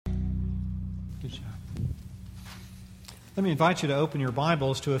Good job. Let me invite you to open your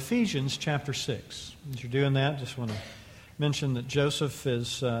Bibles to Ephesians chapter 6. As you're doing that, just want to mention that Joseph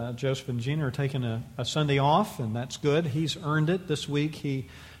and Gina are taking a Sunday off, and that's good. He's earned it. This week he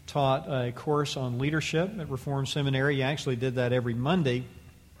taught a course on leadership at Reformed Seminary. He actually did that every Monday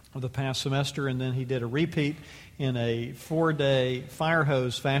of the past semester, and then he did a repeat in a 4-day fire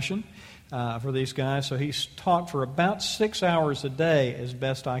hose fashion for these guys. So he's taught for about 6 hours a day, as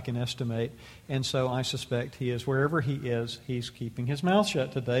best I can estimate. And so I suspect he is, wherever he is, he's keeping his mouth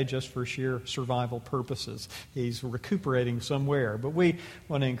shut today just for sheer survival purposes. He's recuperating somewhere. But we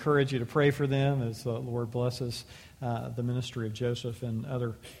want to encourage you to pray for them as the Lord blesses the ministry of Joseph and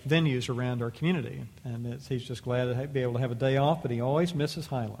other venues around our community. And he's just glad to be able to have a day off, but he always misses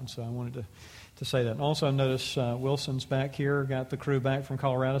Highland. So I wanted to say that. And also notice Wilson's back here, got the crew back from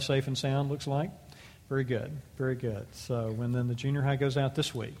Colorado safe and sound, looks like. Very good, very good. So when then the junior high goes out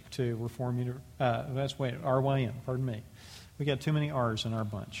this week to RYM, pardon me. We got too many R's in our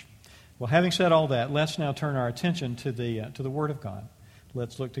bunch. Well, having said all that, let's now turn our attention to the Word of God.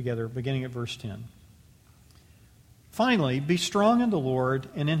 Let's look together, beginning at verse 10. Finally, be strong in the Lord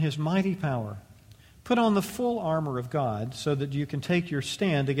and in His mighty power. Put on the full armor of God so that you can take your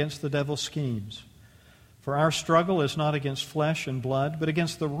stand against the devil's schemes. For our struggle is not against flesh and blood, but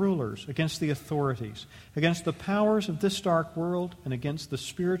against the rulers, against the authorities, against the powers of this dark world, and against the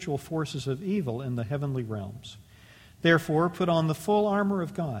spiritual forces of evil in the heavenly realms. Therefore, put on the full armor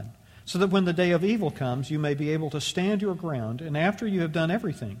of God, so that when the day of evil comes, you may be able to stand your ground, and after you have done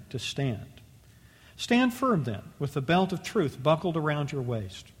everything, to stand. Stand firm then, with the belt of truth buckled around your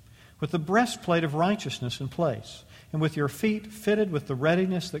waist, with the breastplate of righteousness in place, and with your feet fitted with the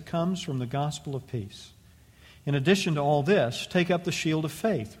readiness that comes from the gospel of peace. In addition to all this, take up the shield of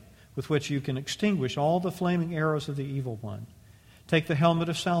faith, with which you can extinguish all the flaming arrows of the evil one. Take the helmet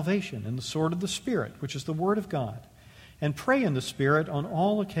of salvation and the sword of the Spirit, which is the Word of God, and pray in the Spirit on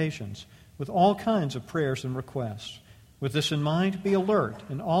all occasions, with all kinds of prayers and requests. With this in mind, be alert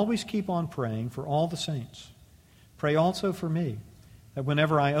and always keep on praying for all the saints. Pray also for me, that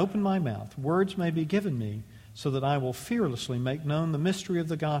whenever I open my mouth, words may be given me, so that I will fearlessly make known the mystery of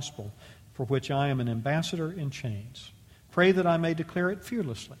the gospel, for which I am an ambassador in chains. Pray that I may declare it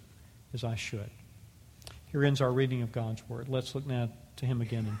fearlessly, as I should. Here ends our reading of God's Word. Let's look now to Him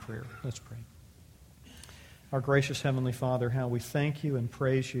again in prayer. Let's pray. Our gracious Heavenly Father, how we thank You and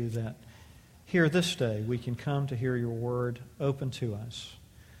praise You that here this day we can come to hear Your Word open to us.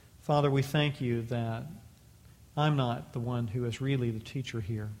 Father, we thank You that I'm not the one who is really the teacher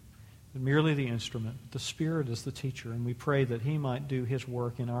here, but merely the instrument. The Spirit is the teacher, and we pray that He might do His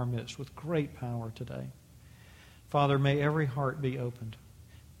work in our midst with great power today. Father, may every heart be opened.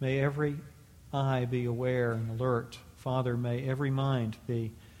 May every eye be aware and alert. Father, may every mind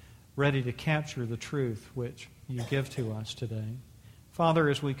be ready to capture the truth which You give to us today. Father,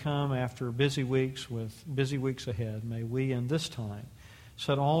 as we come after busy weeks with busy weeks ahead, may we in this time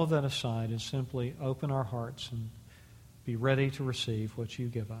set all of that aside and simply open our hearts and be ready to receive what You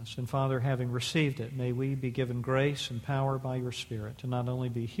give us. And Father, having received it, may we be given grace and power by Your Spirit to not only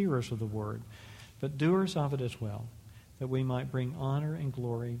be hearers of the Word, but doers of it as well, that we might bring honor and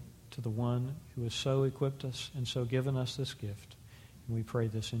glory to the One who has so equipped us and so given us this gift. And we pray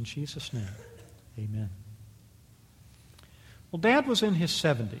this in Jesus' name. Amen. Well, Dad was in his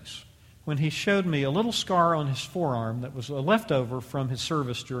 70s when he showed me a little scar on his forearm that was a leftover from his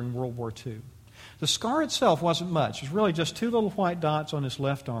service during World War II. The scar itself wasn't much. It was really just 2 little white dots on his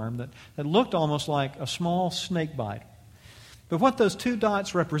left arm that looked almost like a small snake bite. But what those 2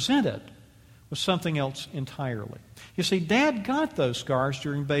 dots represented was something else entirely. You see, Dad got those scars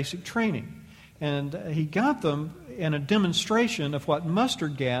during basic training, and he got them in a demonstration of what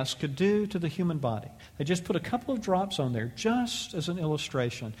mustard gas could do to the human body. They just put a couple of drops on there just as an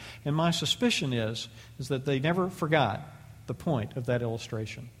illustration. And my suspicion is that they never forgot the point of that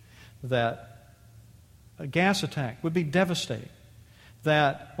illustration, that a gas attack would be devastating,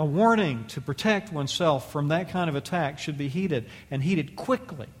 that a warning to protect oneself from that kind of attack should be heeded, and heeded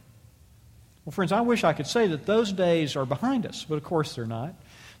quickly. Well, friends, I wish I could say that those days are behind us, but of course they're not.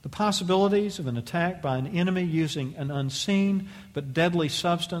 The possibilities of an attack by an enemy using an unseen but deadly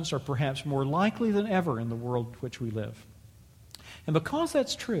substance are perhaps more likely than ever in the world in which we live. And because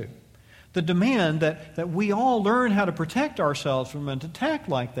that's true, the demand that we all learn how to protect ourselves from an attack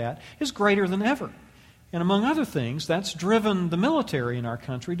like that is greater than ever. And among other things, that's driven the military in our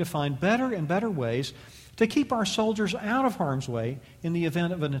country to find better and better ways to keep our soldiers out of harm's way in the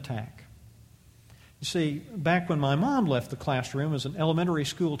event of an attack. You see, back when my mom left the classroom as an elementary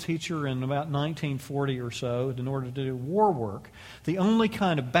school teacher in about 1940 or so, in order to do war work, the only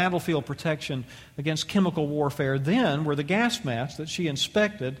kind of battlefield protection against chemical warfare then were the gas masks that she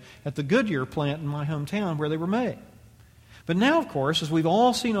inspected at the Goodyear plant in my hometown where they were made. But now, of course, as we've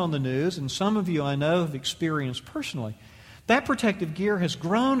all seen on the news, and some of you I know have experienced personally, that protective gear has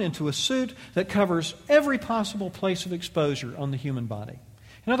grown into a suit that covers every possible place of exposure on the human body.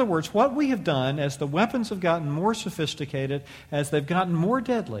 In other words, what we have done as the weapons have gotten more sophisticated, as they've gotten more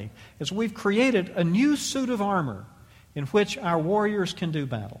deadly, is we've created a new suit of armor in which our warriors can do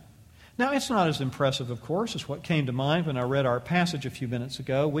battle. Now, it's not as impressive, of course, as what came to mind when I read our passage a few minutes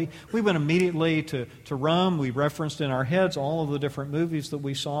ago. We went immediately to Rome. We referenced in our heads all of the different movies that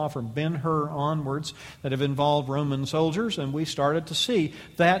we saw from Ben-Hur onwards that have involved Roman soldiers, and we started to see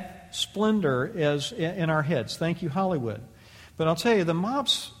that splendor as in our heads. Thank you, Hollywood. But I'll tell you, the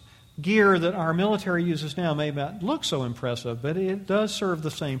MOPS gear that our military uses now may not look so impressive, but it does serve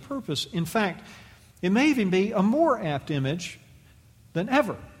the same purpose. In fact, it may even be a more apt image than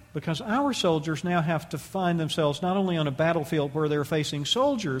ever, because our soldiers now have to find themselves not only on a battlefield where they're facing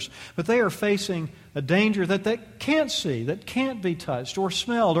soldiers, but they are facing a danger that they can't see, that can't be touched or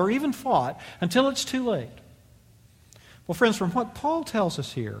smelled or even fought until it's too late. Well, friends, from what Paul tells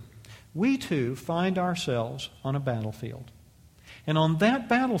us here, we too find ourselves on a battlefield. And on that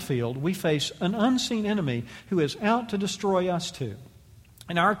battlefield, we face an unseen enemy who is out to destroy us too.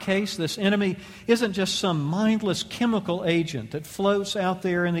 In our case, this enemy isn't just some mindless chemical agent that floats out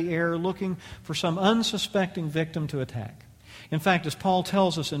there in the air looking for some unsuspecting victim to attack. In fact, as Paul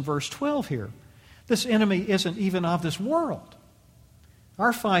tells us in verse 12 here, this enemy isn't even of this world.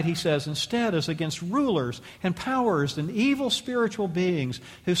 Our fight, he says, instead is against rulers and powers and evil spiritual beings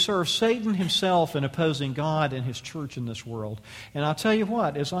who serve Satan himself in opposing God and his church in this world. And I'll tell you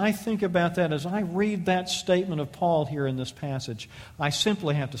what, as I think about that, as I read that statement of Paul here in this passage, I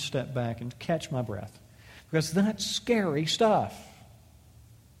simply have to step back and catch my breath, because that's scary stuff.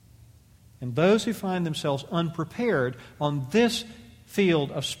 And those who find themselves unprepared on this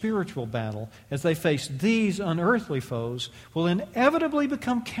field of spiritual battle, as they face these unearthly foes, will inevitably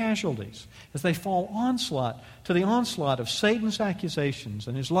become casualties as they fall to the onslaught of Satan's accusations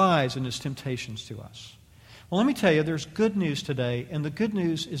and his lies and his temptations to us. Well, let me tell you, there's good news today, and the good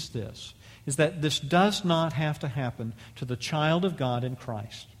news is this, is that this does not have to happen to the child of God in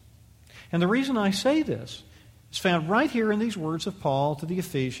Christ. And the reason I say this is found right here in these words of Paul to the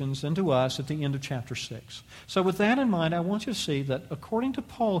Ephesians and to us at the end of chapter 6. So with that in mind, I want you to see that according to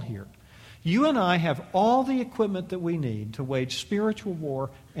Paul here, you and I have all the equipment that we need to wage spiritual war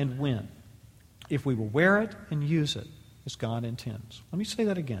and win, if we will wear it and use it as God intends. Let me say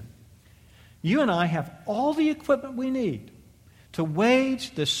that again. You and I have all the equipment we need to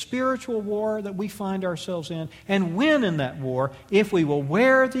wage the spiritual war that we find ourselves in and win in that war if we will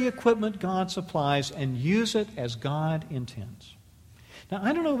wear the equipment God supplies and use it as God intends. Now,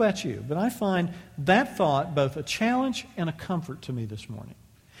 I don't know about you, but I find that thought both a challenge and a comfort to me this morning.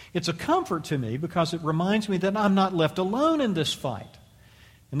 It's a comfort to me because it reminds me that I'm not left alone in this fight.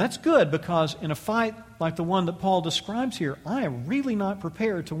 And that's good, because in a fight like the one that Paul describes here, I am really not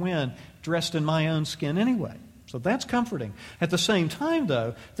prepared to win dressed in my own skin anyway. So that's comforting. At the same time,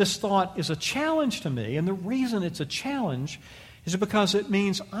 though, this thought is a challenge to me, and the reason it's a challenge is because it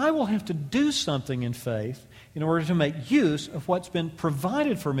means I will have to do something in faith in order to make use of what's been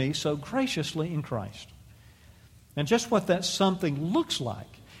provided for me so graciously in Christ. And just what that something looks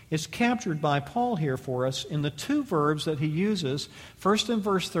like is captured by Paul here for us in the two verbs that he uses, first in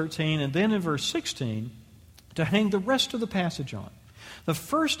verse 13 and then in verse 16, to hang the rest of the passage on. The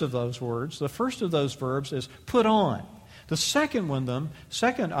first of those verbs is put on. The second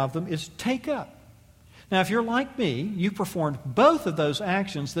of them is take up. Now, if you're like me, you performed both of those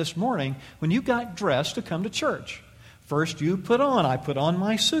actions this morning when you got dressed to come to church. First, I put on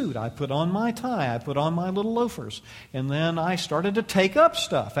my suit, I put on my tie, I put on my little loafers. And then I started to take up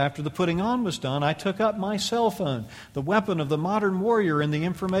stuff. After the putting on was done, I took up my cell phone, the weapon of the modern warrior in the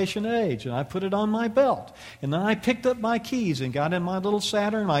information age, and I put it on my belt. And then I picked up my keys and got in my little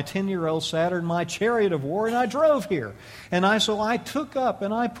Saturn, my 10-year-old Saturn, my chariot of war, and I drove here. So I took up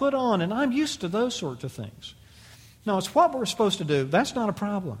and I put on, and I'm used to those sorts of things. Now, it's what we're supposed to do. That's not a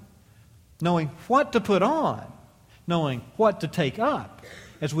problem. Knowing what to put on, knowing what to take up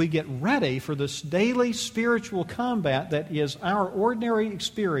as we get ready for this daily spiritual combat that is our ordinary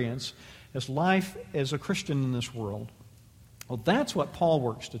experience as life as a Christian in this world. Well, that's what Paul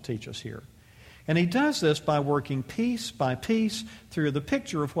works to teach us here. And he does this by working piece by piece through the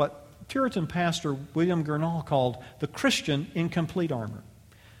picture of what Puritan pastor William Gurnall called the Christian in complete armor.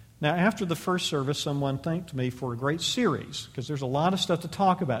 Now, after the first service, someone thanked me for a great series, because there's a lot of stuff to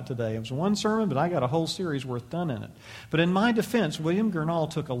talk about today. It was one sermon, but I got a whole series worth done in it. But in my defense, William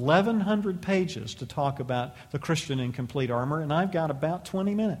Gurnall took 1,100 pages to talk about the Christian in complete armor, and I've got about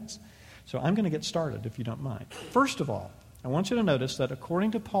 20 minutes. So I'm going to get started, if you don't mind. First of all, I want you to notice that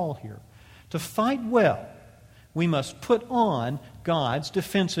according to Paul here, to fight well, we must put on God's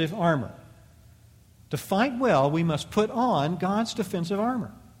defensive armor. To fight well, we must put on God's defensive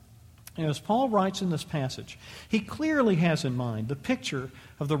armor. And as Paul writes in this passage, he clearly has in mind the picture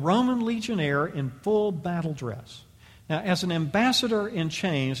of the Roman legionnaire in full battle dress. Now, as an ambassador in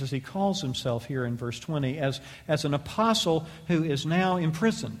chains, as he calls himself here in verse 20, as an apostle who is now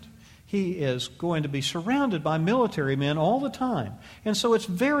imprisoned, he is going to be surrounded by military men all the time. And so it's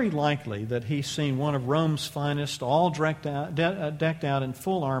very likely that he's seen one of Rome's finest, all decked out in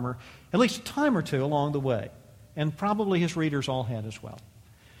full armor, at least a time or two along the way. And probably his readers all had as well.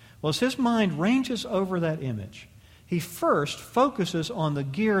 Well, as his mind ranges over that image, he first focuses on the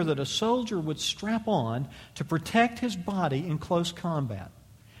gear that a soldier would strap on to protect his body in close combat.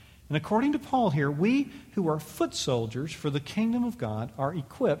 And according to Paul here, we who are foot soldiers for the kingdom of God are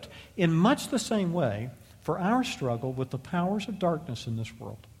equipped in much the same way for our struggle with the powers of darkness in this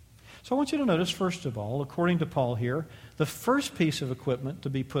world. So I want you to notice, first of all, according to Paul here, the first piece of equipment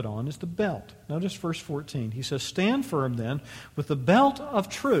to be put on is the belt. Notice verse 14. He says, "Stand firm then with the belt of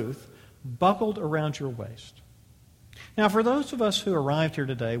truth buckled around your waist." Now, for those of us who arrived here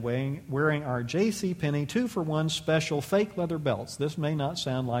today wearing our J.C. Penney 2-for-1 special fake leather belts, this may not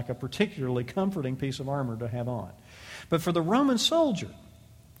sound like a particularly comforting piece of armor to have on. But for the Roman soldier,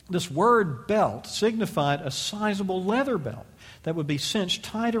 this word belt signified a sizable leather belt that would be cinched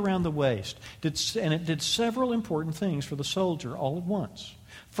tight around the waist. And it did several important things for the soldier all at once.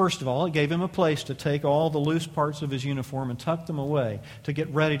 First of all, it gave him a place to take all the loose parts of his uniform and tuck them away to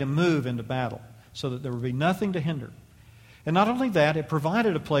get ready to move into battle so that there would be nothing to hinder. And not only that, it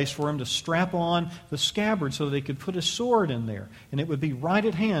provided a place for him to strap on the scabbard so that he could put his sword in there, and it would be right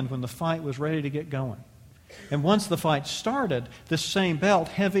at hand when the fight was ready to get going. And once the fight started, this same belt,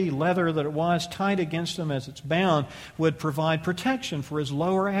 heavy leather that it was, tight against him as it's bound, would provide protection for his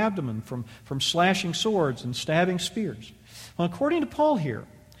lower abdomen from slashing swords and stabbing spears. Well, according to Paul here,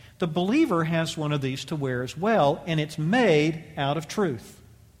 the believer has one of these to wear as well, and it's made out of truth.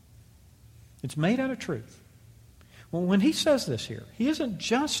 It's made out of truth. Well, when he says this here, he isn't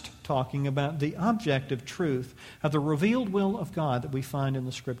just talking about the objective truth of the revealed will of God that we find in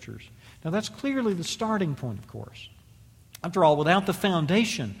the Scriptures. Now, that's clearly the starting point, of course. After all, without the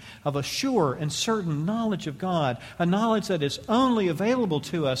foundation of a sure and certain knowledge of God, a knowledge that is only available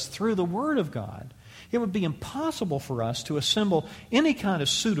to us through the Word of God, it would be impossible for us to assemble any kind of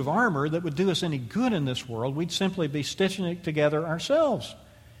suit of armor that would do us any good in this world. We'd simply be stitching it together ourselves.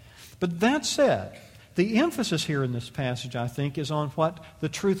 But that said, the emphasis here in this passage, I think, is on what the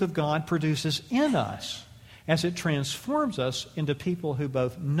truth of God produces in us as it transforms us into people who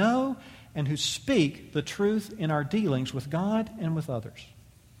both know and who speak the truth in our dealings with God and with others.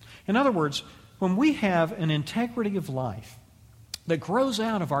 In other words, when we have an integrity of life that grows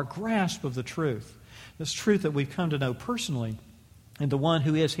out of our grasp of the truth, this truth that we've come to know personally, and the one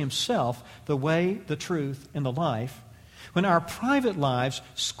who is himself the way, the truth, and the life, when our private lives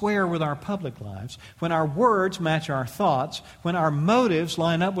square with our public lives, when our words match our thoughts, when our motives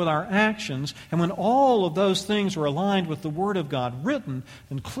line up with our actions, and when all of those things are aligned with the Word of God written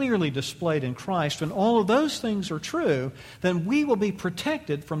and clearly displayed in Christ, when all of those things are true, then we will be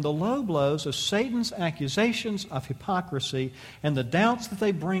protected from the low blows of Satan's accusations of hypocrisy and the doubts that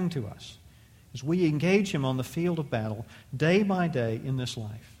they bring to us as we engage him on the field of battle day by day in this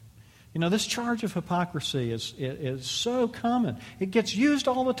life. You know, this charge of hypocrisy is so common. It gets used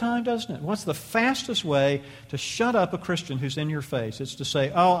all the time, doesn't it? What's the fastest way to shut up a Christian who's in your face? It's to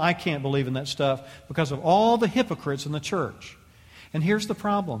say, "Oh, I can't believe in that stuff because of all the hypocrites in the church." And here's the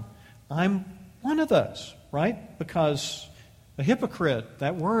problem. I'm one of those, right? Because a hypocrite,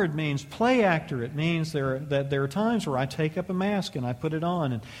 that word means play actor. It means that there are times where I take up a mask and I put it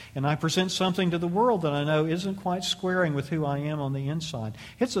on and I present something to the world that I know isn't quite squaring with who I am on the inside.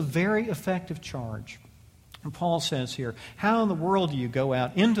 It's a very effective charge. And Paul says here, how in the world do you go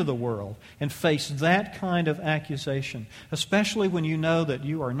out into the world and face that kind of accusation, especially when you know that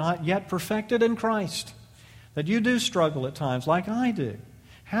you are not yet perfected in Christ, that you do struggle at times like I do?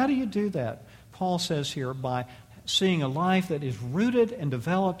 How do you do that? Paul says here, by seeing a life that is rooted and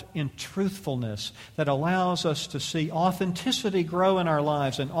developed in truthfulness, that allows us to see authenticity grow in our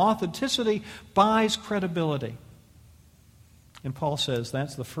lives, and authenticity buys credibility. And Paul says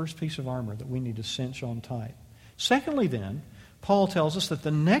that's the first piece of armor that we need to cinch on tight. Secondly then, Paul tells us that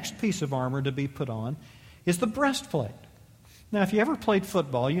the next piece of armor to be put on is the breastplate. Now, if you ever played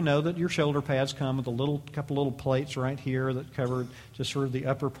football, you know that your shoulder pads come with a couple little plates right here that cover just sort of the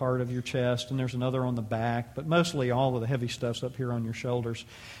upper part of your chest, and there's another on the back, but mostly all of the heavy stuff's up here on your shoulders.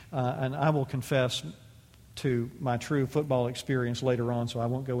 And I will confess to my true football experience later on, so I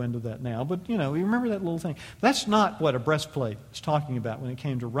won't go into that now. But, you remember that little thing. That's not what a breastplate is talking about when it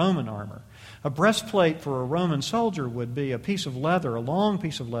came to Roman armor. A breastplate for a Roman soldier would be a piece of leather, a long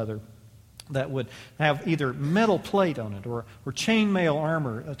piece of leather, that would have either metal plate on it or chainmail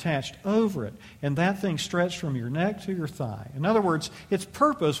armor attached over it, and that thing stretched from your neck to your thigh. In other words, its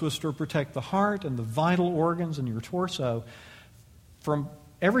purpose was to protect the heart and the vital organs in your torso from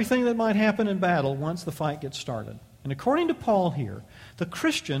everything that might happen in battle once the fight gets started. And according to Paul here, the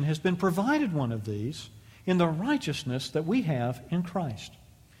Christian has been provided one of these in the righteousness that we have in Christ.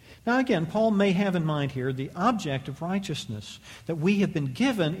 Now again, Paul may have in mind here the object of righteousness that we have been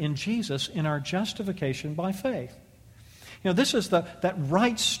given in Jesus in our justification by faith. This is that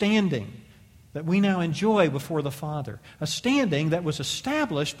right standing that we now enjoy before the Father, a standing that was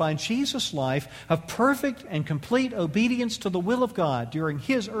established by Jesus' life of perfect and complete obedience to the will of God during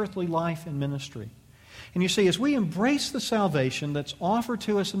His earthly life and ministry. And you see, as we embrace the salvation that's offered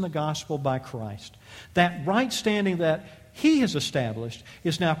to us in the gospel by Christ, that right standing that He has established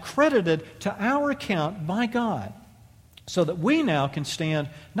is now credited to our account by God, so that we now can stand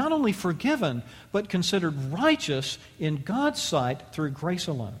not only forgiven, but considered righteous in God's sight through grace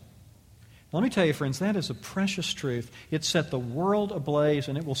alone. Let me tell you, friends, that is a precious truth. It set the world ablaze,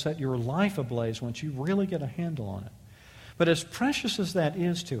 and it will set your life ablaze once you really get a handle on it. But as precious as that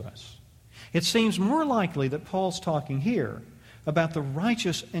is to us, it seems more likely that Paul's talking here about the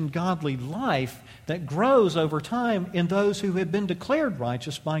righteous and godly life that grows over time in those who have been declared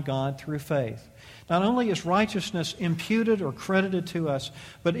righteous by God through faith. Not only is righteousness imputed or credited to us,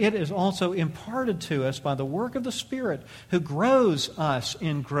 but it is also imparted to us by the work of the Spirit who grows us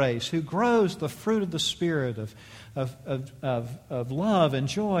in grace, who grows the fruit of the Spirit of love and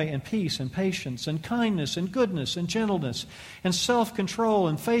joy and peace and patience and kindness and goodness and gentleness and self-control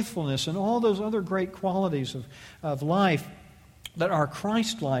and faithfulness and all those other great qualities of life that are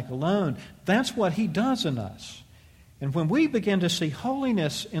Christ-like alone. That's what He does in us. And when we begin to see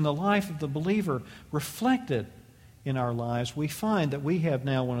holiness in the life of the believer reflected in our lives, we find that we have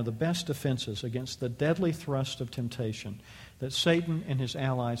now one of the best defenses against the deadly thrust of temptation that Satan and his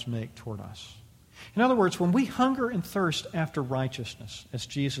allies make toward us. In other words, when we hunger and thirst after righteousness, as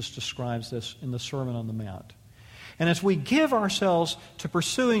Jesus describes this in the Sermon on the Mount, and as we give ourselves to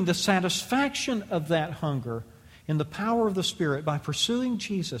pursuing the satisfaction of that hunger in the power of the Spirit by pursuing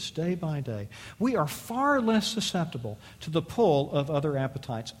Jesus day by day, we are far less susceptible to the pull of other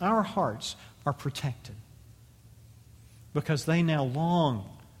appetites. Our hearts are protected because they now long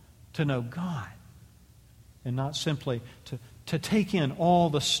to know God and not simply to take in all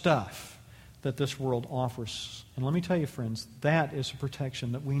the stuff that this world offers. And let me tell you, friends, that is a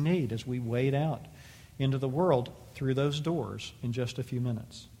protection that we need as we wade out into the world through those doors in just a few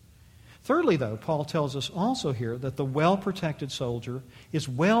minutes. Thirdly, though, Paul tells us also here that the well-protected soldier is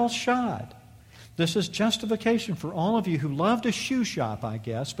well-shod. This is justification for all of you who love to shoe shop, I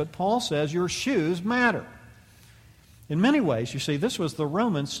guess, but Paul says your shoes matter. In many ways, you see, this was the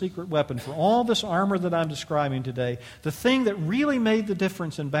Romans' secret weapon for all this armor that I'm describing today. The thing that really made the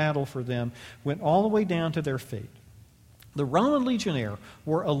difference in battle for them went all the way down to their feet. The Roman legionnaire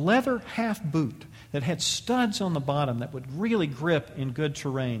wore a leather half boot that had studs on the bottom that would really grip in good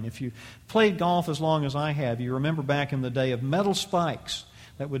terrain. If you played golf as long as I have, you remember back in the day of metal spikes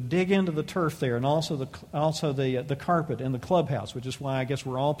that would dig into the turf there, and also the carpet in the clubhouse, which is why I guess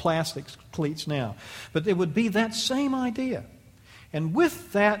we're all plastic cleats now. But it would be that same idea. And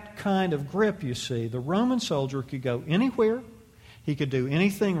with that kind of grip, you see, the Roman soldier could go anywhere, he could do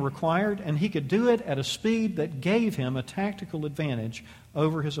anything required, and he could do it at a speed that gave him a tactical advantage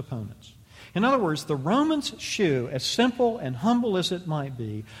over his opponents. In other words, the Roman's shoe, as simple and humble as it might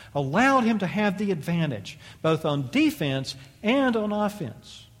be, allowed him to have the advantage, both on defense and on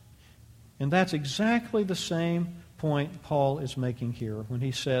offense. And that's exactly the same point Paul is making here when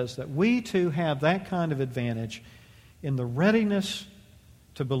he says that we too have that kind of advantage in the readiness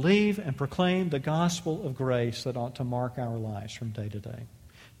to believe and proclaim the gospel of grace that ought to mark our lives from day to day.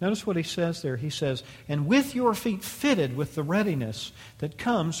 Notice what he says there. He says, and with your feet fitted with the readiness that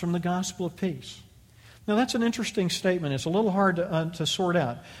comes from the gospel of peace. Now that's an interesting statement. It's a little hard to sort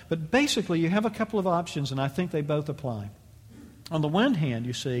out. But basically you have a couple of options, and I think they both apply. On the one hand,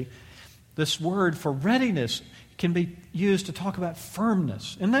 you see, this word for readiness can be used to talk about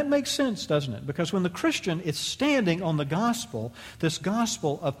firmness. And that makes sense, doesn't it? Because when the Christian is standing on the gospel, this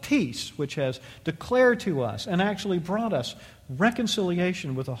gospel of peace, which has declared to us and actually brought us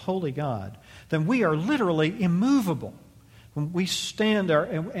reconciliation with a holy God, then we are literally immovable when we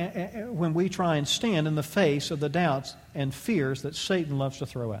when we try and stand in the face of the doubts and fears that Satan loves to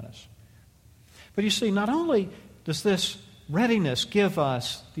throw at us. But you see, not only does this readiness give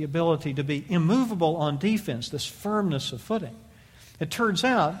us the ability to be immovable on defense, this firmness of footing, it turns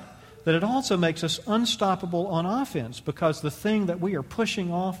out that it also makes us unstoppable on offense, because the thing that we are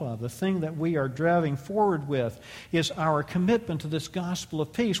pushing off of, the thing that we are driving forward with, is our commitment to this gospel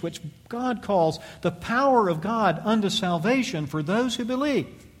of peace, which God calls the power of God unto salvation for those who believe.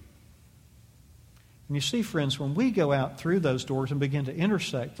 And you see, friends, when we go out through those doors and begin to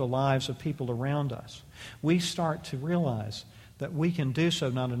intersect the lives of people around us, we start to realize that we can do so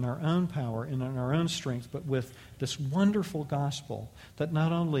not in our own power and in our own strength, but with this wonderful gospel that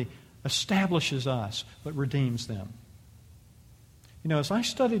not only establishes us, but redeems them. You know, as I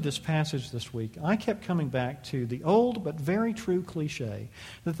studied this passage this week, I kept coming back to the old but very true cliche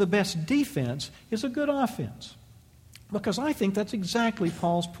that the best defense is a good offense. Because I think that's exactly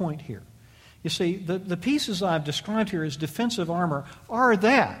Paul's point here. You see, the pieces I've described here as defensive armor are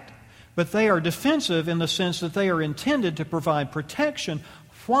that, but they are defensive in the sense that they are intended to provide protection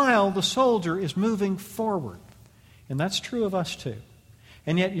while the soldier is moving forward. And that's true of us too.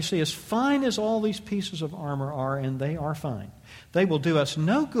 And yet, you see, as fine as all these pieces of armor are, and they are fine, they will do us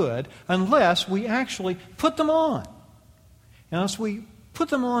no good unless we actually put them on. Unless we put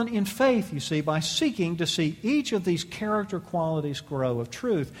them on in faith, you see, by seeking to see each of these character qualities grow of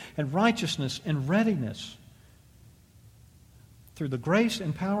truth and righteousness and readiness through the grace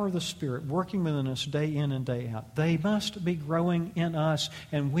and power of the Spirit working within us day in and day out. They must be growing in us,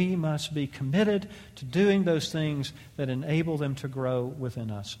 and we must be committed to doing those things that enable them to grow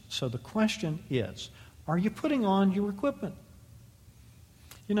within us. So the question is, are you putting on your equipment?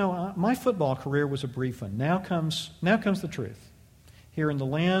 You know, my football career was a brief one. Now comes the truth. Here in the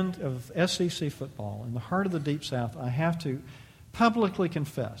land of SEC football, in the heart of the Deep South, I have to publicly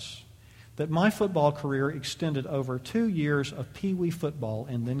confess that my football career extended over 2 years of peewee football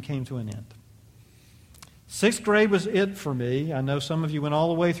and then came to an end. 6th grade was it for me. I know some of you went all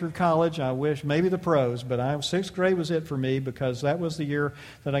the way through college. I wish maybe the pros, but 6th grade was it for me, because that was the year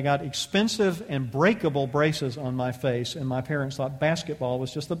that I got expensive and breakable braces on my face, and my parents thought basketball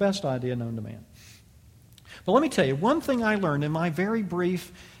was just the best idea known to man. But let me tell you, one thing I learned in my very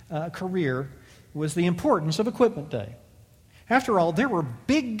brief career was the importance of equipment day. After all, there were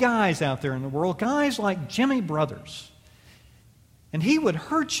big guys out there in the world, guys like Jimmy Brothers. And he would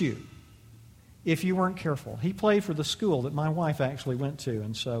hurt you if you weren't careful. He played for the school that my wife actually went to.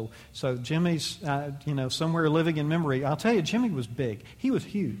 And so Jimmy's, somewhere living in memory. I'll tell you, Jimmy was big. He was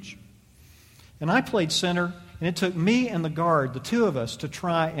huge. And I played center, and it took me and the guard, the two of us, to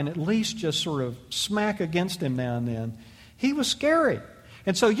try and at least just sort of smack against him now and then. He was scary.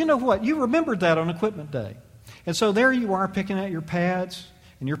 And so you know what? You remembered that on equipment day. And so there you are picking out your pads,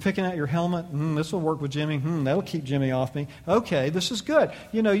 and you're picking out your helmet. This will work with Jimmy. That'll keep Jimmy off me. Okay, this is good.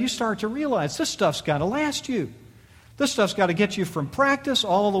 You know, you start to realize this stuff's got to last you. This stuff's got to get you from practice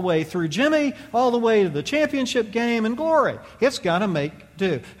all the way through Jimmy, all the way to the championship game and glory. It's got to make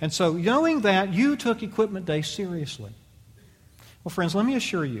do. And so knowing that, you took equipment day seriously. Well, friends, let me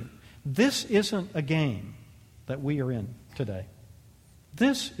assure you, this isn't a game that we are in today.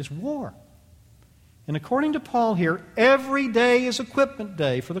 This is war. And according to Paul here, every day is equipment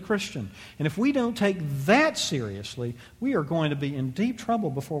day for the Christian. And if we don't take that seriously, we are going to be in deep trouble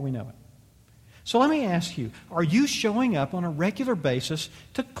before we know it. So let me ask you, are you showing up on a regular basis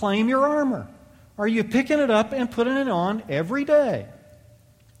to claim your armor? Are you picking it up and putting it on every day?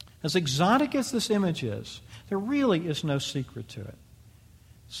 As exotic as this image is, there really is no secret to it.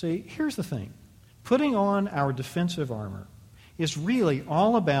 See, here's the thing. Putting on our defensive armor is really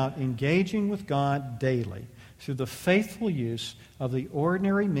all about engaging with God daily through the faithful use of the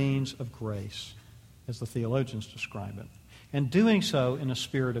ordinary means of grace, as the theologians describe it, and doing so in a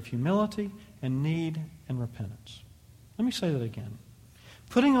spirit of humility and need and repentance. Let me say that again.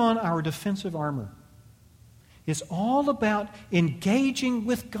 Putting on our defensive armor is all about engaging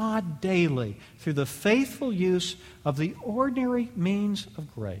with God daily through the faithful use of the ordinary means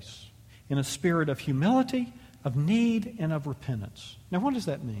of grace in a spirit of humility, of need, and of repentance. Now, what does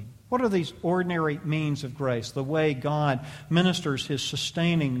that mean? What are these ordinary means of grace, the way God ministers His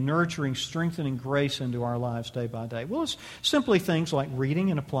sustaining, nurturing, strengthening grace into our lives day by day? Well, it's simply things like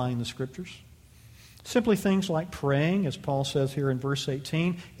reading and applying the Scriptures. Simply things like praying, as Paul says here in verse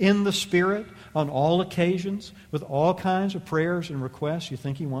 18, in the Spirit, on all occasions, with all kinds of prayers and requests. You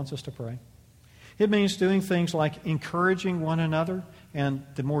think he wants us to pray? It means doing things like encouraging one another, and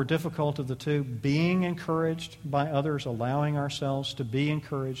the more difficult of the two, being encouraged by others, allowing ourselves to be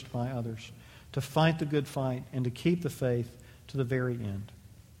encouraged by others, to fight the good fight, and to keep the faith to the very end.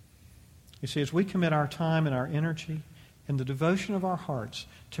 You see, as we commit our time and our energy and the devotion of our hearts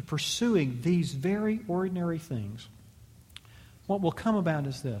to pursuing these very ordinary things, what will come about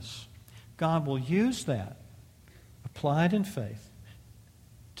is this. God will use that, applied in faith,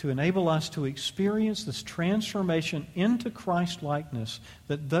 to enable us to experience this transformation into Christ-likeness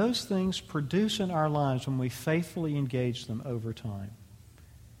that those things produce in our lives when we faithfully engage them over time.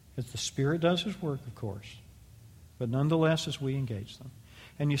 As the Spirit does His work, of course, but nonetheless as we engage them.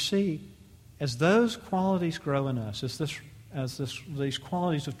 And you see, as those qualities grow in us, these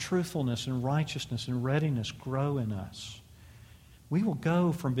qualities of truthfulness and righteousness and readiness grow in us, we will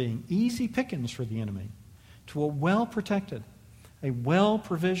go from being easy pickings for the enemy to a well-protected, a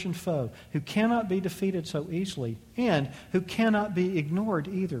well-provisioned foe who cannot be defeated so easily and who cannot be ignored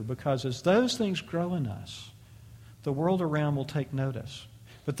either, because as those things grow in us, the world around will take notice.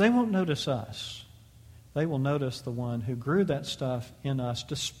 But they won't notice us. They will notice the one who grew that stuff in us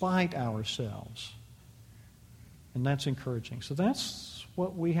despite ourselves. And that's encouraging. So that's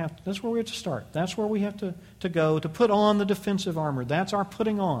what we have. That's where we have to start. That's where we have to go to put on the defensive armor. That's our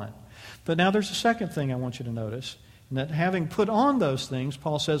putting on. But now there's a second thing I want you to notice. And that having put on those things,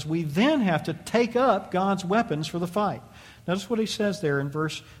 Paul says, we then have to take up God's weapons for the fight. Notice what he says there in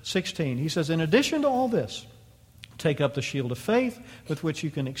verse 16. He says, in addition to all this, take up the shield of faith, with which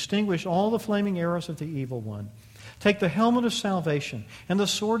you can extinguish all the flaming arrows of the evil one. Take the helmet of salvation and the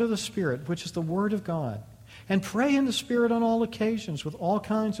sword of the Spirit, which is the Word of God. And pray in the Spirit on all occasions with all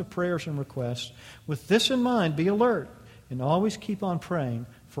kinds of prayers and requests. With this in mind, be alert and always keep on praying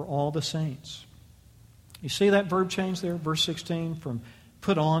for all the saints. You see that verb change there, verse 16, from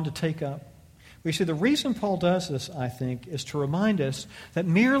put on to take up? We see the reason Paul does this, I think, is to remind us that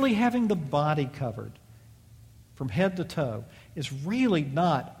merely having the body covered from head to toe is really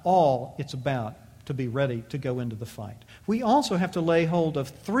not all it's about to be ready to go into the fight. We also have to lay hold of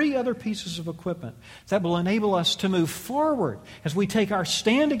 3 other pieces of equipment that will enable us to move forward as we take our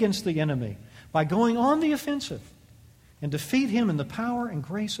stand against the enemy by going on the offensive and defeat him in the power and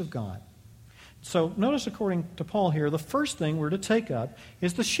grace of God. So notice, according to Paul here, the first thing we're to take up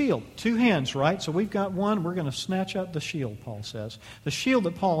is the shield. 2 hands, right? So we've got one. We're going to snatch up the shield, Paul says. The shield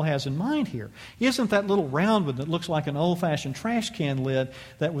that Paul has in mind here isn't that little round one that looks like an old-fashioned trash can lid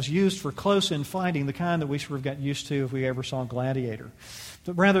that was used for close-in fighting, the kind that we sort of got used to if we ever saw Gladiator.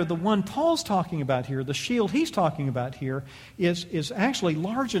 But rather, the one Paul's talking about here, the shield he's talking about here, is actually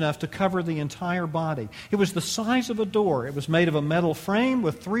large enough to cover the entire body. It was the size of a door. It was made of a metal frame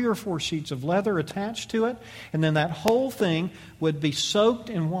with 3 or 4 sheets of leather attached to it, and then that whole thing would be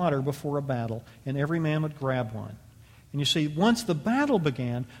soaked in water before a battle, and every man would grab one. And you see, once the battle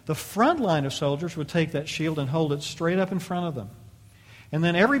began, the front line of soldiers would take that shield and hold it straight up in front of them. And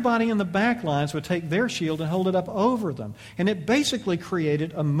then everybody in the back lines would take their shield and hold it up over them. And it basically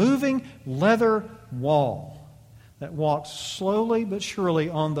created a moving leather wall that walked slowly but surely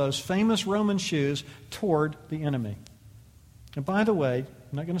on those famous Roman shoes toward the enemy. And by the way,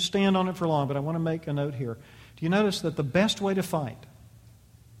 I'm not going to stand on it for long, but I want to make a note here. Do you notice that the best way to fight,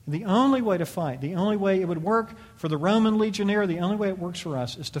 the only way to fight, the only way it would work for the Roman legionnaire, the only way it works for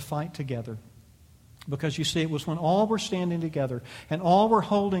us is to fight together. Because you see, it was when all were standing together and all were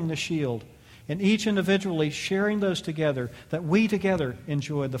holding the shield and each individually sharing those together that we together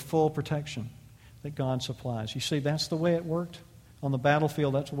enjoyed the full protection that God supplies. You see, that's the way it worked on the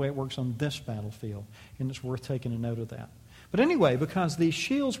battlefield. That's the way it works on this battlefield. And it's worth taking a note of that. But anyway, because these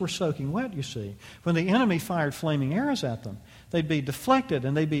shields were soaking wet, you see, when the enemy fired flaming arrows at them, they'd be deflected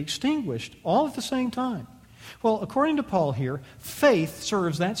and they'd be extinguished all at the same time. Well, according to Paul here, faith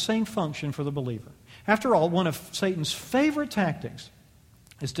serves that same function for the believer. After all, one of Satan's favorite tactics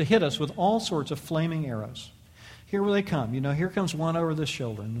is to hit us with all sorts of flaming arrows. Here they come. You know, here comes one over this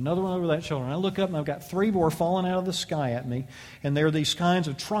shoulder and another one over that shoulder. And I look up and I've got 3 more falling out of the sky at me. And there are these kinds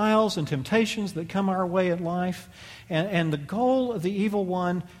of trials and temptations that come our way in life. And the goal of the evil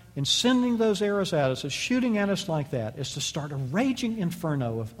one in sending those arrows at us, is shooting at us like that, is to start a raging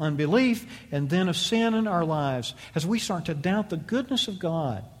inferno of unbelief and then of sin in our lives as we start to doubt the goodness of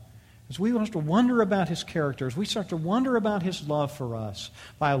God. As we start to wonder about His character, as we start to wonder about His love for us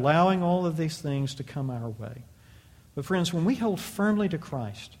by allowing all of these things to come our way. But friends, when we hold firmly to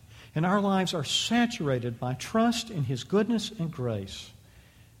Christ and our lives are saturated by trust in His goodness and grace,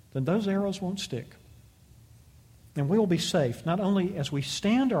 then those arrows won't stick. And we will be safe, not only as we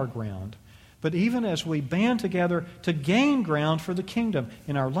stand our ground, but even as we band together to gain ground for the kingdom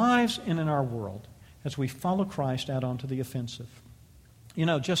in our lives and in our world, as we follow Christ out onto the offensive. You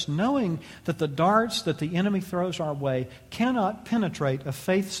know, just knowing that the darts that the enemy throws our way cannot penetrate a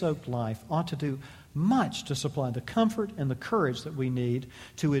faith-soaked life ought to do much to supply the comfort and the courage that we need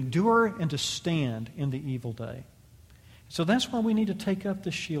to endure and to stand in the evil day. So that's why we need to take up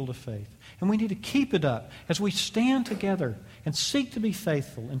the shield of faith. And we need to keep it up as we stand together and seek to be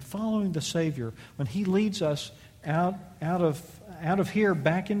faithful in following the Savior when He leads us out of here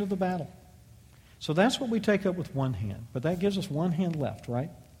back into the battle. So that's what we take up with one hand. But that gives us one hand left, right?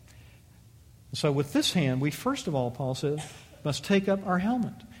 So with this hand, we first of all, Paul says, must take up our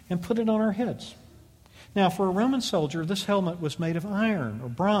helmet and put it on our heads. Now, for a Roman soldier, this helmet was made of iron or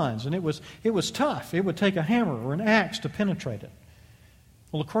bronze, and it was tough. It would take a hammer or an axe to penetrate it.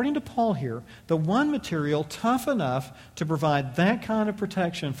 Well, according to Paul here, the one material tough enough to provide that kind of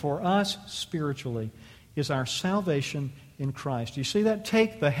protection for us spiritually is our salvation in Christ. You see that?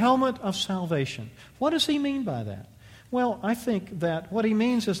 Take the helmet of salvation. What does he mean by that? Well, I think that what he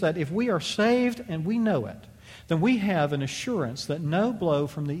means is that if we are saved and we know it, then we have an assurance that no blow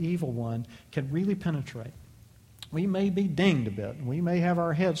from the evil one can really penetrate. We may be dinged a bit, and we may have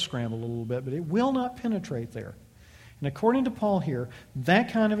our heads scrambled a little bit, but it will not penetrate there. And according to Paul here,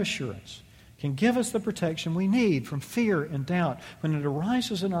 that kind of assurance can give us the protection we need from fear and doubt when it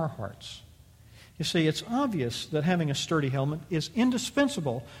arises in our hearts. You see, it's obvious that having a sturdy helmet is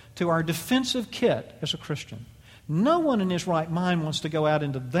indispensable to our defensive kit as a Christian. No one in his right mind wants to go out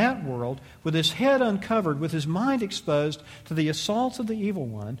into that world with his head uncovered, with his mind exposed to the assaults of the evil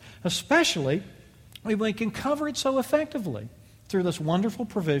one, especially when we can cover it so effectively through this wonderful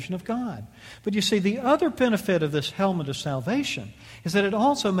provision of God. But you see, the other benefit of this helmet of salvation is that it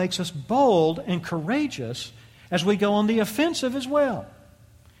also makes us bold and courageous as we go on the offensive as well.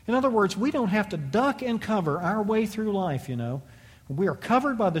 In other words, we don't have to duck and cover our way through life, you know. We are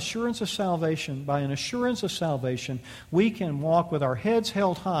covered by the assurance of salvation. By an assurance of salvation, we can walk with our heads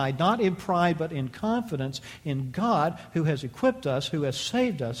held high, not in pride, but in confidence in God who has equipped us, who has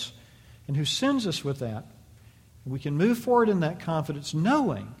saved us, and who sends us with that. We can move forward in that confidence,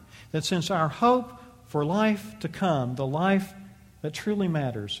 knowing that since our hope for life to come, the life that truly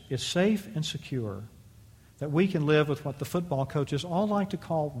matters, is safe and secure, that we can live with what the football coaches all like to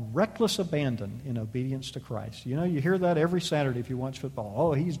call reckless abandon in obedience to Christ. You know, you hear that every Saturday if you watch football.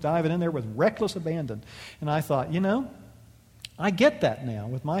 Oh, he's diving in there with reckless abandon. And I thought, you know, I get that now.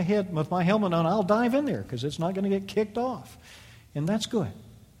 With my helmet on, I'll dive in there because it's not going to get kicked off. And that's good.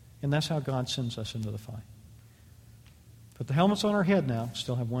 And that's how God sends us into the fight. But the helmet's on our head now,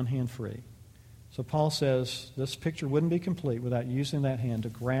 still have one hand free. So Paul says this picture wouldn't be complete without using that hand to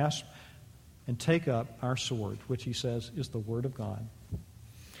grasp and take up our sword, which he says is the Word of God.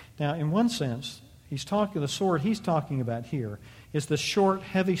 Now, in one sense, the sword he's talking about here is the short,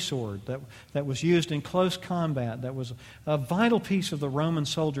 heavy sword that was used in close combat, that was a vital piece of the Roman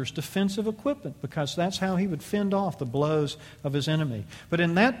soldier's defensive equipment, because that's how he would fend off the blows of his enemy. But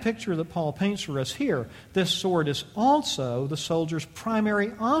in that picture that Paul paints for us here, this sword is also the soldier's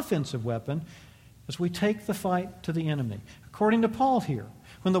primary offensive weapon as we take the fight to the enemy. According to Paul here,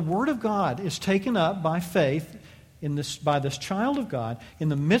 when the Word of God is taken up by faith by this child of God in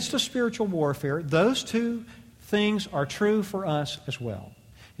the midst of spiritual warfare, those two things are true for us as well.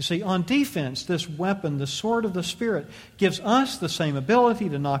 You see, on defense, this weapon, the sword of the Spirit, gives us the same ability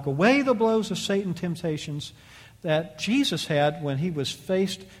to knock away the blows of Satan's temptations that Jesus had when he was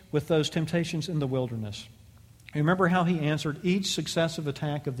faced with those temptations in the wilderness. Remember how he answered each successive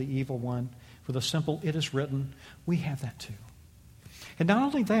attack of the evil one with a simple, "It is written." We have that too. And not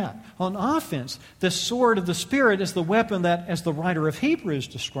only that, on offense, this sword of the Spirit is the weapon that, as the writer of Hebrews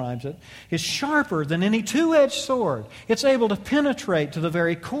describes it, is sharper than any two-edged sword. It's able to penetrate to the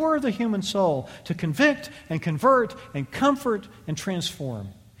very core of the human soul, to convict and convert and comfort and transform.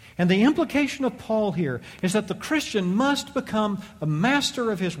 And the implication of Paul here is that the Christian must become a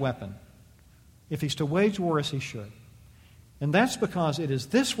master of his weapon if he's to wage war as he should. And that's because it is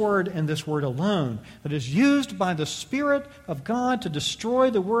this word and this word alone that is used by the Spirit of God to destroy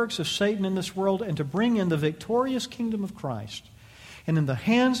the works of Satan in this world and to bring in the victorious kingdom of Christ. And in the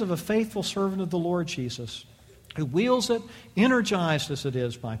hands of a faithful servant of the Lord Jesus, who wields it, energized as it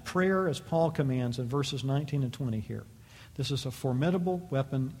is by prayer, as Paul commands in verses 19 and 20 here. This is a formidable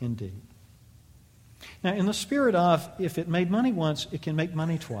weapon indeed. Now, in the spirit of, if it made money once, it can make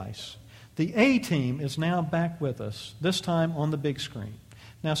money twice, the A-Team is now back with us, this time on the big screen.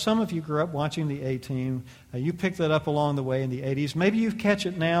 Now, some of you grew up watching the A-Team. You picked that up along the way in the 80s. Maybe you catch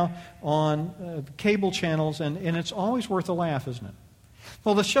it now on cable channels, and it's always worth a laugh, isn't it?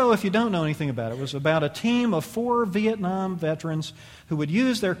 Well, the show, if you don't know anything about it, was about a team of 4 Vietnam veterans who would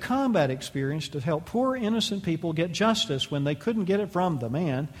use their combat experience to help poor innocent people get justice when they couldn't get it from the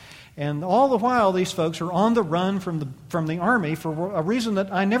man. And all the while, these folks are on the run from the Army for a reason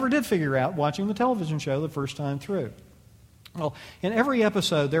that I never did figure out watching the television show the first time through. Well, in every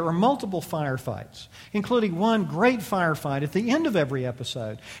episode, there are multiple firefights, including one great firefight at the end of every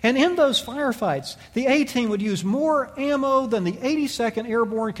episode. And in those firefights, the A-Team would use more ammo than the 82nd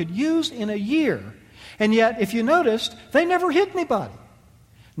Airborne could use in a year. And yet, if you noticed, they never hit anybody.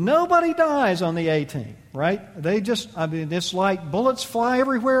 Nobody dies on the A-Team, right? It's like bullets fly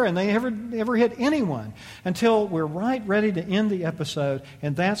everywhere, and they ever hit anyone until we're right ready to end the episode,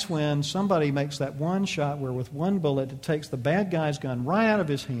 and that's when somebody makes that one shot where with one bullet it takes the bad guy's gun right out of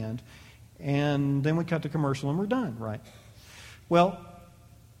his hand, and then we cut to commercial and we're done, right? Well,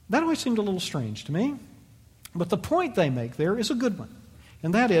 that always seemed a little strange to me, but the point they make there is a good one,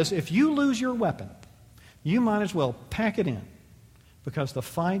 and that is, if you lose your weapon, you might as well pack it in, because the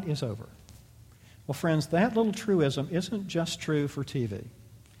fight is over. Well, friends, that little truism isn't just true for TV.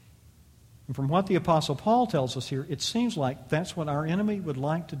 And from what the Apostle Paul tells us here, it seems like that's what our enemy would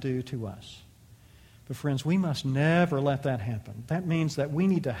like to do to us. But friends, we must never let that happen. That means that we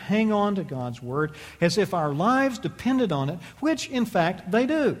need to hang on to God's Word as if our lives depended on it, which, in fact, they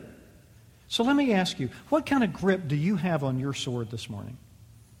do. So let me ask you, what kind of grip do you have on your sword this morning?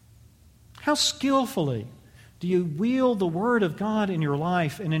 How skillfully do you wield the Word of God in your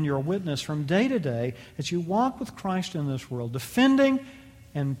life and in your witness from day to day as you walk with Christ in this world, defending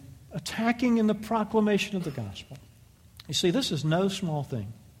and attacking in the proclamation of the gospel? You see, this is no small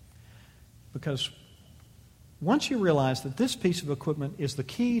thing, because once you realize that this piece of equipment is the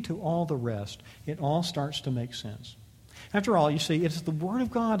key to all the rest, it all starts to make sense. After all, you see, it's the Word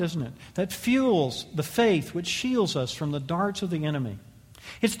of God, isn't it, that fuels the faith which shields us from the darts of the enemy.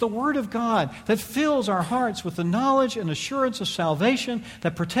 It's the Word of God that fills our hearts with the knowledge and assurance of salvation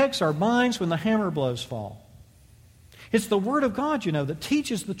that protects our minds when the hammer blows fall. It's the Word of God, you know, that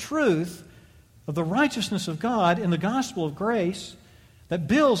teaches the truth of the righteousness of God in the gospel of grace, that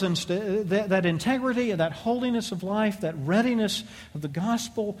builds that integrity and that holiness of life, that readiness of the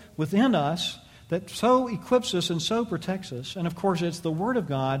gospel within us, that so equips us and so protects us. And of course, it's the Word of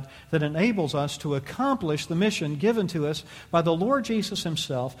God that enables us to accomplish the mission given to us by the Lord Jesus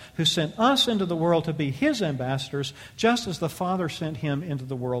Himself, who sent us into the world to be His ambassadors, just as the Father sent Him into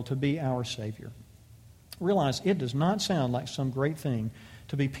the world to be our Savior. Realize it does not sound like some great thing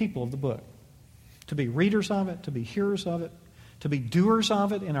to be people of the book, to be readers of it, to be hearers of it, to be doers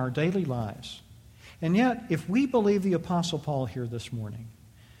of it in our daily lives. And yet, if we believe the Apostle Paul here this morning,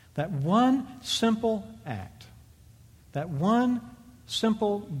 that one simple act, that one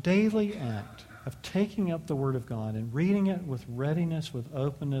simple daily act of taking up the Word of God and reading it with readiness, with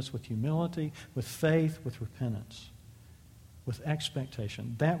openness, with humility, with faith, with repentance, with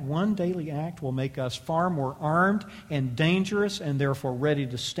expectation, that one daily act will make us far more armed and dangerous and therefore ready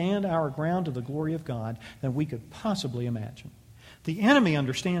to stand our ground to the glory of God than we could possibly imagine. The enemy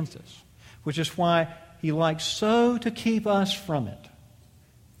understands this, which is why he likes so to keep us from it.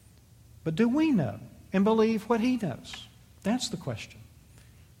 But do we know and believe what he knows? That's the question.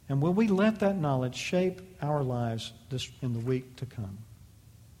 And will we let that knowledge shape our lives in the week to come?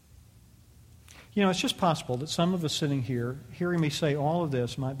 You know, it's just possible that some of us sitting here, hearing me say all of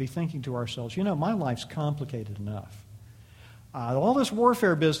this, might be thinking to ourselves, you know, my life's complicated enough. All this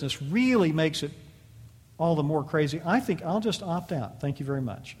warfare business really makes it all the more crazy. I think I'll just opt out. Thank you very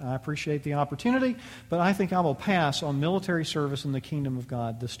much. I appreciate the opportunity, but I think I will pass on military service in the kingdom of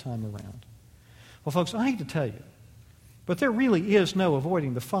God this time around. Well, folks, I hate to tell you, but there really is no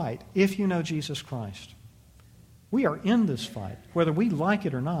avoiding the fight if you know Jesus Christ. We are in this fight, whether we like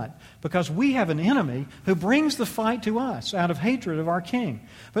it or not, because we have an enemy who brings the fight to us out of hatred of our king.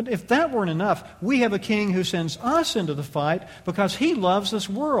 But if that weren't enough, we have a king who sends us into the fight because he loves this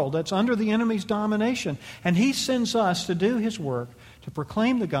world that's under the enemy's domination. And he sends us to do his work, to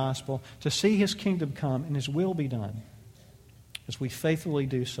proclaim the gospel, to see his kingdom come and his will be done, as we faithfully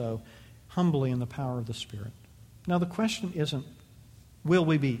do so, humbly in the power of the Spirit. Now, the question isn't, will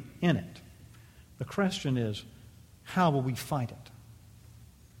we be in it? The question is, how will we fight it?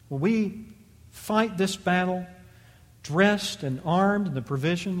 Will we fight this battle dressed and armed in the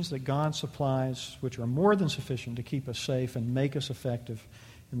provisions that God supplies, which are more than sufficient to keep us safe and make us effective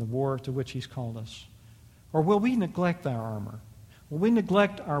in the war to which He's called us? Or will we neglect our armor? Will we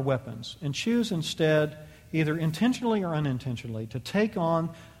neglect our weapons and choose instead, either intentionally or unintentionally, to take on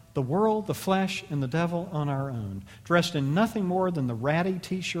the world, the flesh, and the devil on our own, dressed in nothing more than the ratty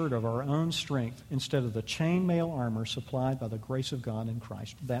T-shirt of our own strength instead of the chainmail armor supplied by the grace of God in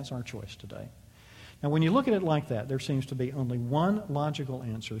Christ. That's our choice today. Now, when you look at it like that, there seems to be only one logical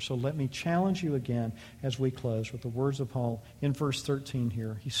answer. So let me challenge you again as we close with the words of Paul in verse 13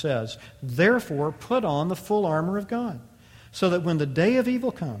 here. He says, "Therefore, put on the full armor of God, so that when the day of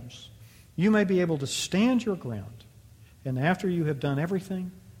evil comes, you may be able to stand your ground, and after you have done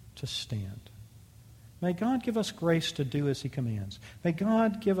everything, to stand." May God give us grace to do as He commands. May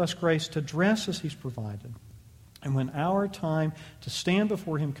God give us grace to dress as He's provided. And when our time to stand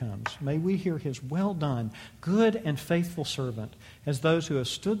before Him comes, may we hear His "Well done, good and faithful servant," as those who have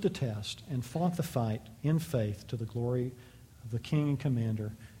stood the test and fought the fight in faith to the glory of the King and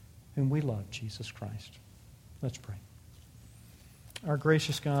Commander whom we love, Jesus Christ. Let's pray. Our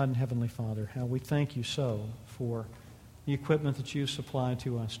gracious God and Heavenly Father, how we thank You so for the equipment that You supplied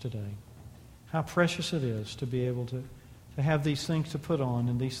to us today. How precious it is to be able to have these things to put on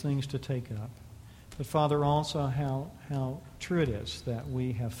and these things to take up. But Father, also how true it is that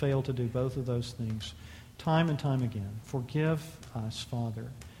we have failed to do both of those things time and time again. Forgive us, Father.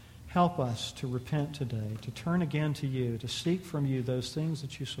 Help us to repent today, to turn again to You, to seek from You those things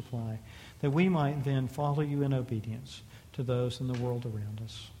that You supply, that we might then follow You in obedience to those in the world around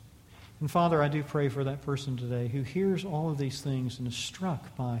us. And Father, I do pray for that person today who hears all of these things and is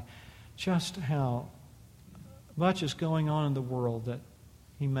struck by just how much is going on in the world that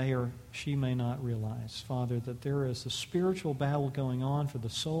he may or she may not realize, Father, that there is a spiritual battle going on for the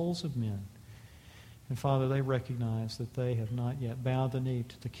souls of men. And Father, they recognize that they have not yet bowed the knee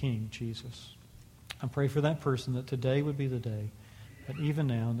to the King, Jesus. I pray for that person that today would be the day that even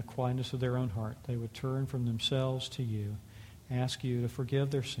now, in the quietness of their own heart, they would turn from themselves to You, ask You to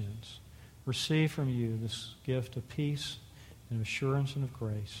forgive their sins, receive from You this gift of peace and of assurance and of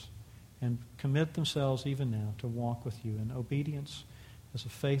grace, and commit themselves even now to walk with You in obedience as a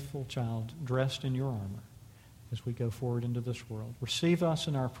faithful child dressed in Your armor as we go forward into this world. Receive us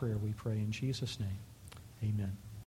in our prayer, we pray in Jesus' name. Amen.